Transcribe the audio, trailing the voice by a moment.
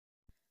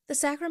The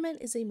Sacrament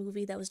is a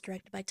movie that was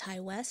directed by Ty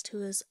West,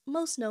 who is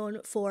most known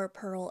for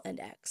Pearl and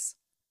X.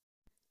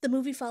 The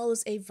movie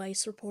follows a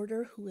Vice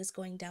reporter who is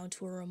going down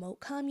to a remote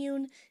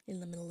commune in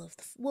the middle of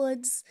the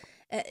woods.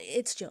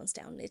 It's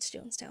Jonestown. It's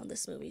Jonestown.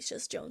 This movie's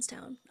just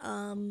Jonestown.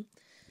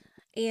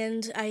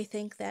 And I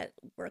think that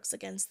works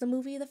against the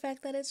movie, the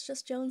fact that it's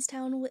just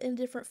Jonestown in a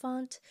different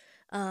font,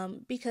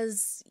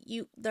 because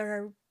you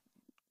can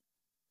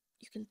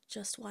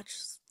just watch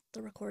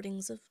the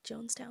recordings of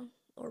Jonestown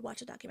or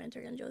watch a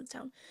documentary on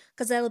Jonestown,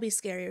 because that'll be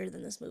scarier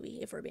than this movie,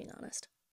 if we're being honest.